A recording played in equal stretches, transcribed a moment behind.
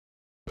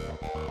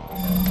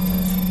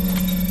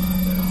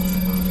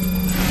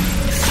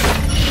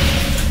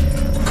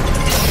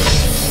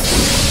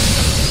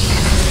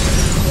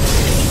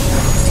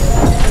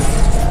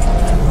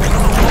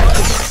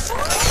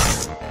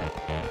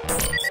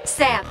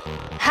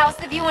How's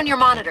the view on your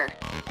monitor?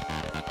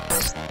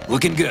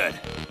 Looking good.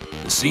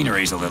 The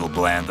scenery's a little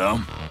bland, though.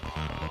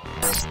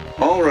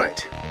 All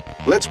right.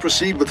 Let's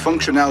proceed with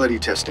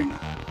functionality testing.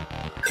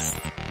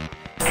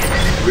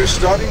 We're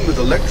starting with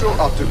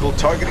electro-optical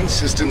targeting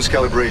systems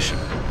calibration.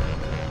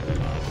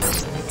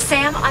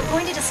 Sam, I'm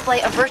going to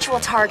display a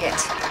virtual target.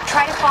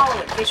 Try to follow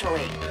it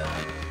visually.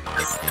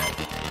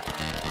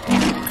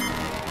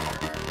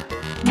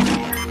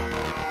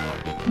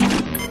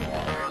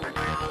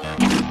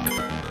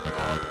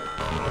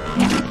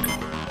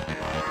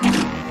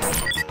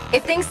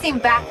 If things seem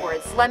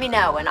backwards, let me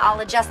know and I'll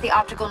adjust the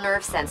optical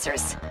nerve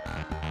sensors.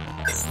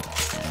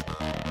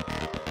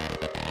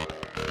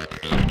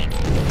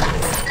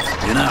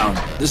 You know,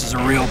 this is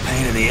a real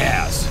pain in the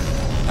ass.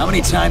 How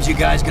many times you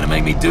guys gonna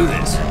make me do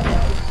this?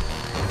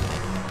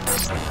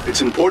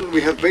 It's important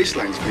we have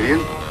baselines,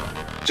 Gideon.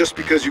 Just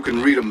because you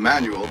can read a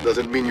manual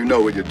doesn't mean you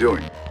know what you're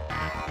doing.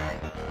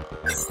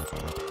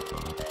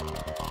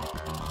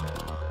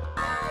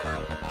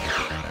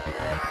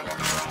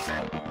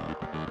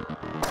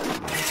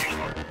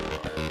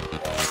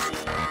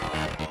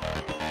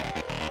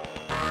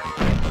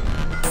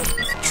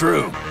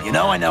 True. You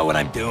know I know what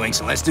I'm doing,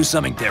 so let's do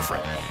something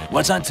different.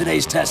 What's on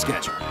today's test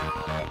schedule?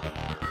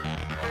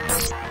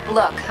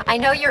 Look, I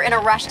know you're in a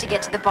rush to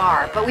get to the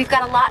bar, but we've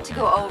got a lot to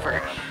go over.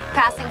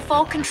 Passing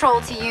full control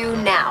to you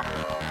now.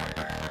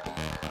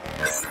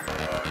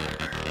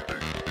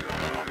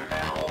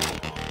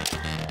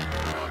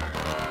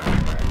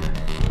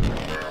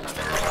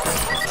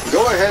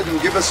 Go ahead and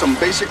give us some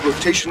basic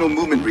rotational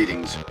movement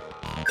readings.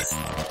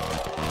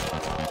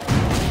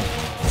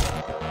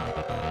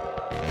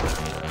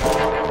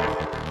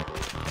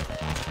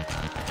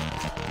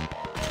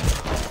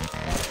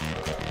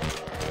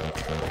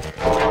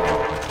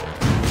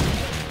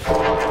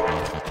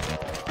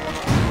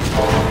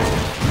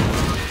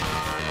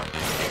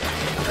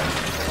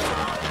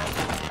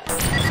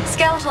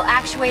 Skeletal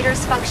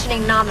actuators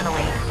functioning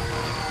nominally.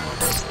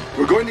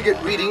 We're going to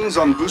get readings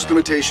on boost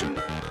limitation.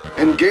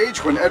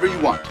 Engage whenever you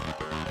want.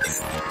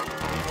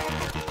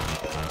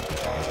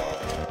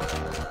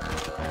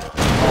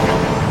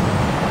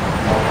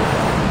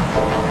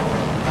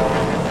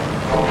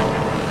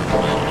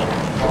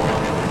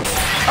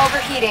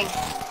 Overheating.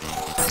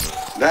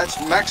 That's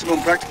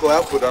maximum practical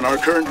output on our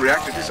current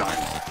reactor design.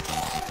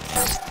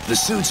 The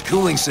suit's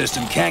cooling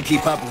system can't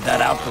keep up with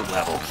that output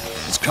level.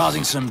 It's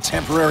causing some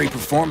temporary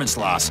performance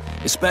loss,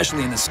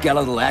 especially in the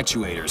skeletal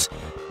actuators.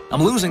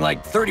 I'm losing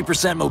like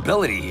 30%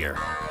 mobility here.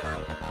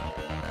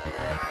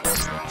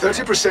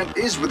 30%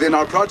 is within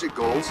our project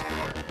goals.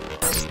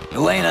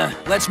 Elena,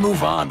 let's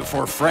move on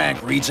before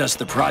Frank reads us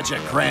the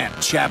Project Grant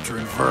chapter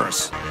and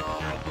verse.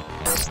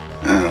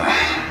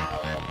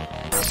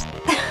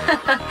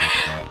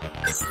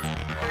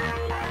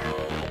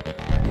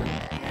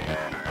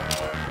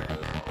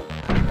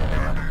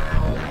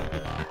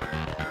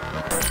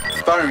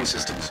 Firing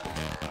systems.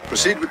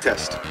 Proceed with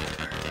test.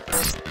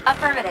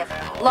 Affirmative.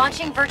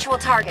 Launching virtual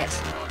target.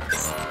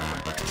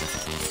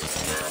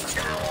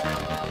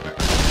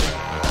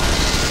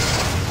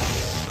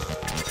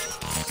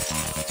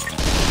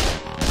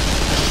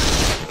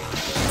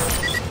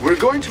 We're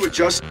going to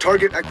adjust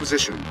target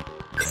acquisition.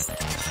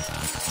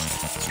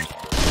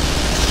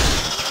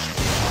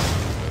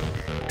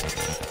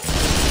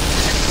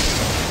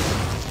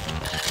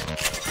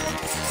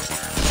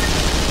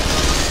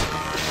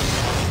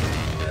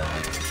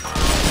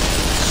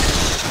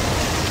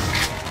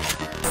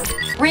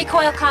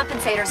 Recoil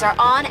compensators are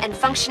on and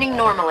functioning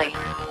normally.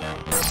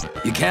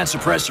 You can't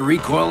suppress the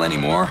recoil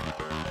anymore?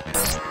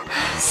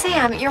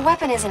 Sam, your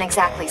weapon isn't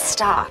exactly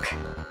stock.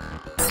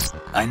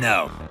 I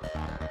know.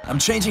 I'm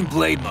changing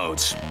blade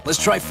modes.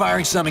 Let's try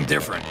firing something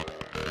different.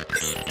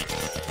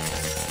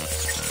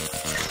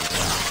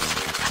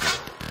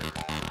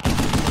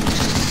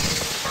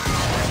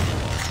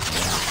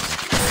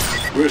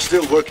 We're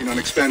still working on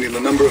expanding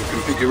the number of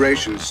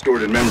configurations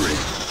stored in memory.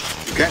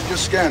 You can't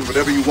just scan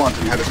whatever you want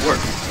and have it work.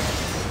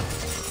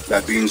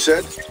 That being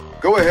said,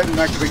 go ahead and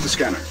activate the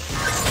scanner.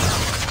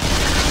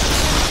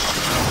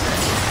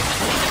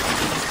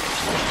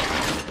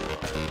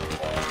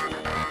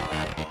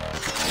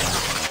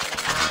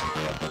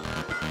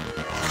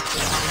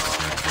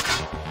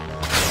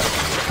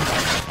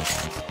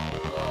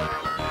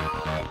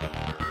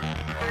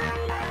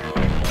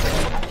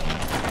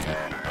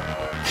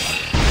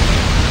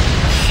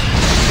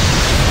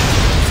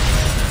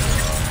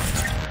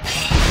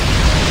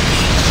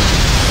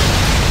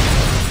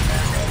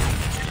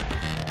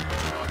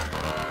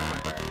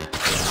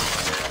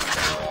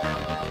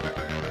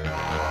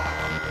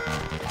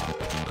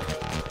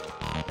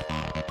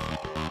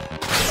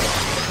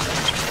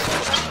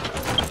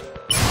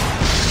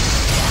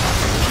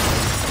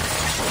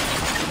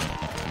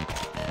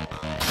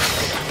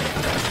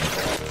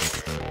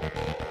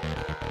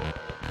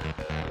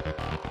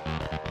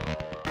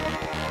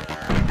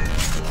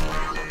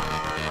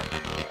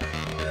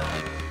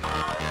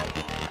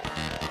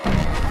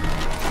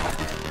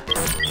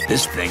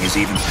 This thing is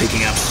even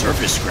picking up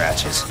surface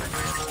scratches.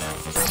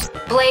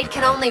 Blade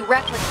can only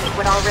replicate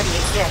what already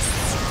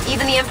exists.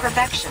 even the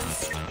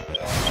imperfections.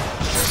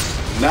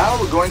 Now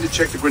we're going to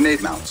check the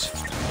grenade mounts.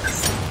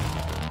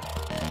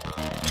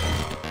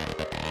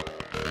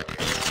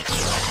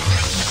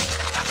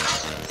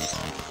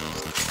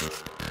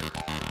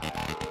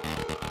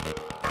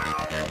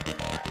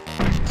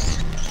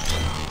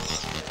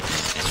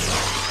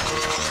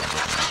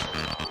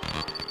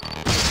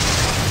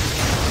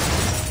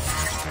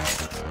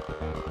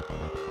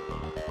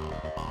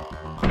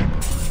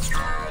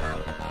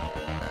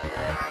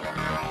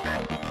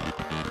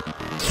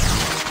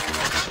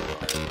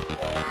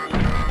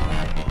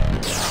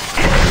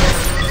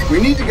 We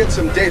need to get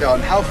some data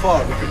on how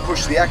far we can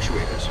push the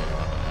actuators.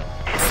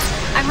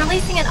 I'm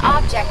releasing an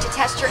object to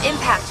test your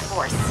impact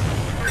force.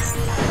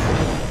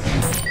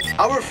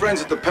 Our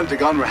friends at the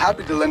Pentagon were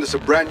happy to lend us a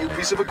brand new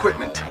piece of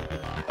equipment.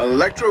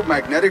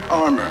 Electromagnetic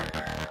armor.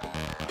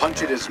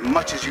 Punch it as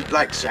much as you'd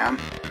like, Sam.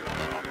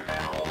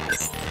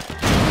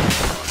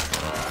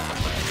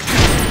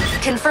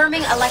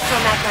 Confirming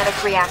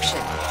electromagnetic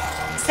reaction.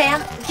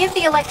 Sam, give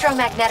the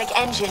electromagnetic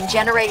engine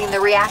generating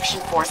the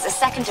reaction force a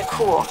second to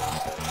cool.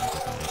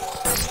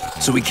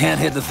 So we can't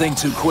hit the thing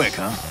too quick,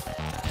 huh?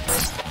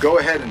 Go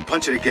ahead and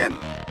punch it again.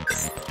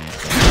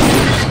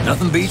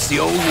 Nothing beats the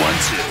old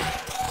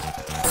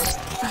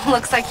 1-2.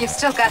 Looks like you've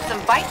still got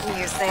some bite in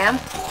you, Sam.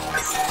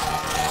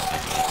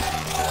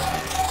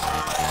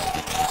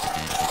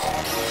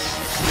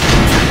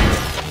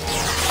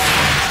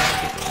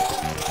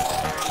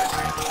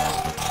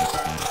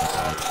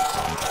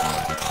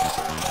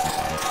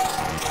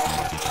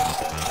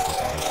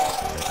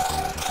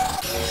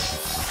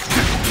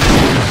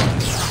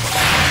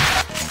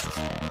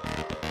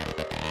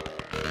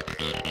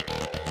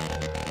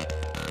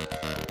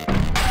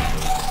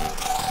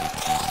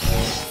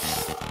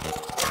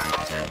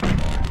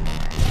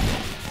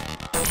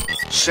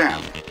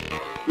 Sam,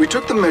 we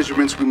took the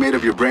measurements we made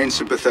of your brain's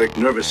sympathetic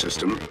nervous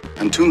system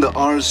and tuned the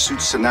R's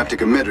suit's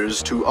synaptic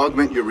emitters to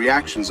augment your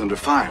reactions under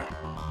fire.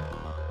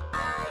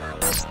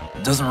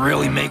 Doesn't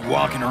really make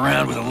walking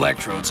around with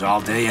electrodes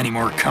all day any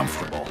more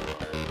comfortable.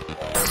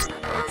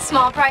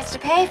 Small price to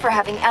pay for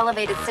having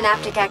elevated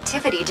synaptic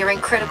activity during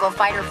critical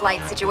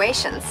fight-or-flight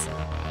situations.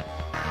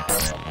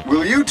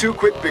 Will you two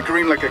quit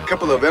bickering like a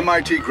couple of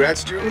MIT grad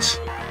students?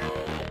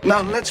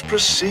 Now let's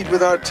proceed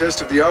with our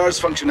test of the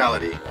R's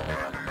functionality.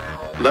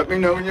 Let me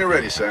know when you're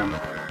ready, Sam.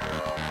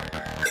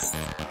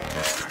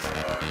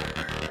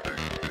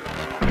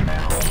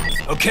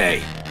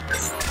 Okay.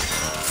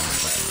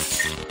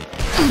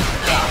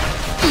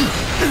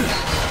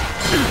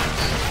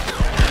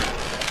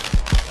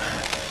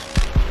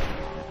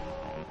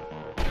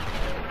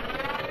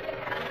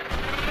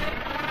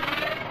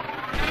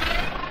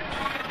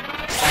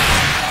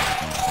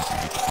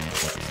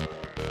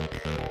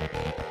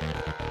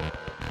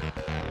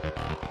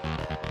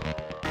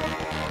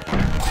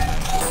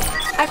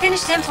 I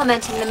finished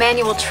implementing the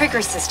manual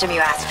trigger system you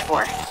asked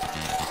for.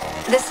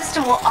 The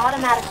system will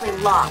automatically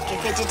lock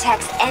if it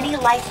detects any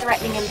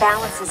life-threatening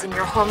imbalances in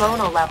your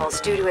hormonal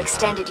levels due to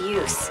extended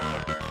use.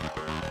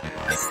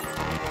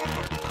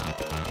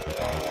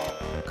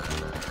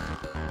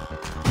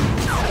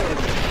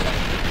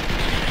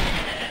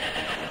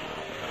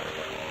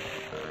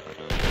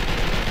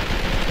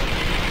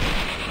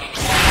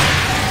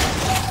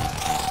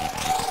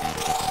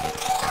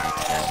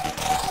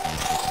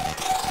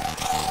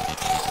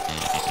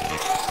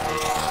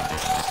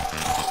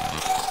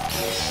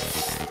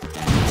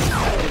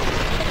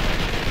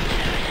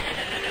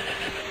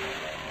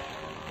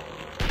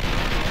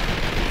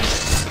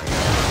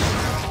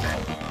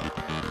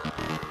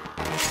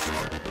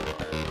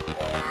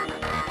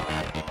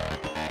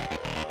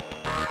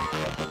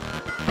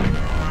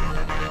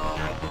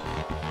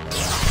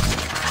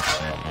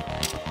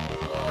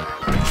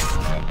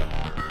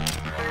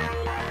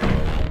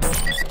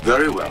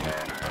 Very well.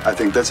 I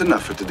think that's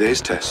enough for today's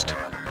test.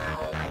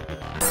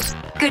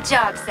 Good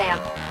job, Sam.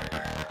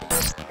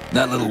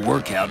 That little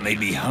workout made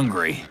me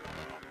hungry.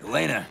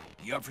 Elena,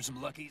 you up for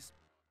some Luckies?